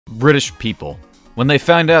British people. When they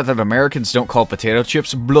find out that Americans don't call potato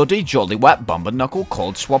chips bloody jolly wet bumba knuckle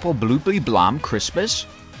cold swapple bloopy blam Christmas,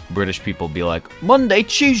 British people be like, Monday,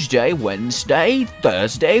 Tuesday, Wednesday,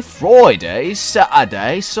 Thursday, Friday,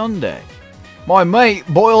 Saturday, Sunday. My mate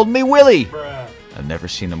boiled me willy. Bruh. I've never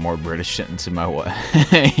seen a more British sentence in my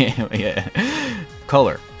life. Yeah.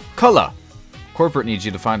 Color. Color. Corporate needs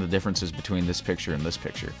you to find the differences between this picture and this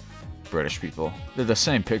picture. British people. They're the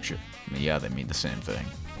same picture. I mean, yeah, they mean the same thing.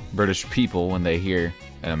 British people, when they hear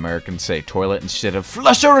an American say toilet instead of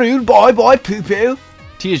flusharoo, bye bye poo poo.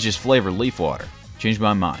 Tea is just flavored leaf water. Changed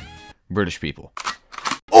my mind. British people.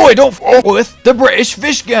 Oi, don't f with the British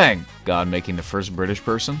Fish Gang! God making the first British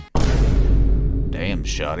person? Damn,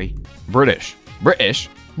 shoddy. British. British.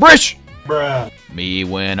 British! Bruh. Me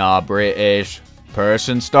when a British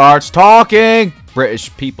person starts talking.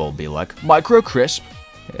 British people be like, micro crisp.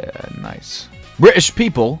 Yeah, nice. British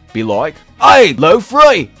people be like, hey, low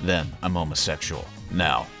free. Then I'm homosexual.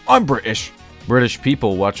 Now, I'm British. British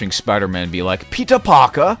people watching Spider-Man be like, Peter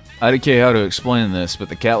Parker. I don't care how to explain this, but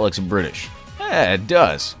the cat looks British. Yeah, it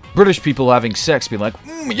does. British people having sex be like,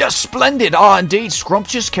 yes, splendid. Ah, indeed,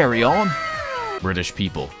 scrumptious, carry on. British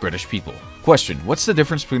people. British people. Question, what's the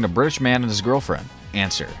difference between a British man and his girlfriend?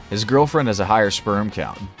 Answer, his girlfriend has a higher sperm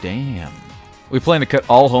count. Damn. We plan to cut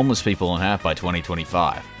all homeless people in half by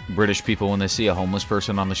 2025. British people, when they see a homeless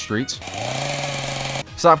person on the streets,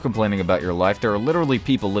 stop complaining about your life. There are literally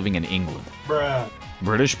people living in England. Bruh.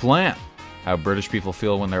 British plan. How British people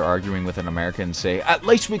feel when they're arguing with an American and say, at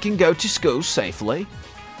least we can go to school safely.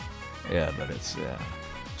 Yeah, but it's,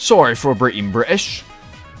 sorry for being British.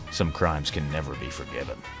 Some crimes can never be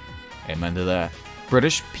forgiven. Amen to that.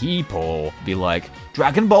 British people be like,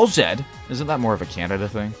 Dragon Ball Z. Isn't that more of a Canada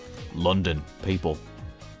thing? London people.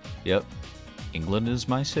 Yep. England is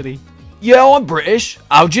my city. Yeah, I'm British.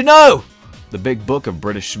 How'd you know? The big book of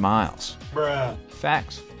British smiles. Bruh.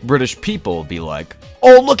 Facts. British people be like,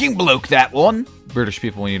 oh, looking bloke, that one. British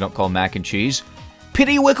people when you don't call mac and cheese.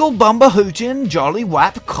 Pity wickle bumba hootin, jolly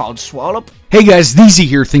wap, cod swallop. Hey guys, DZ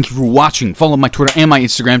here. Thank you for watching. Follow my Twitter and my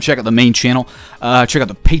Instagram. Check out the main channel. Check out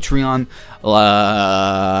the Patreon.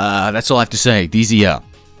 That's all I have to say. DZ out.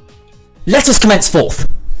 Let us commence forth.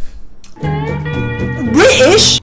 British?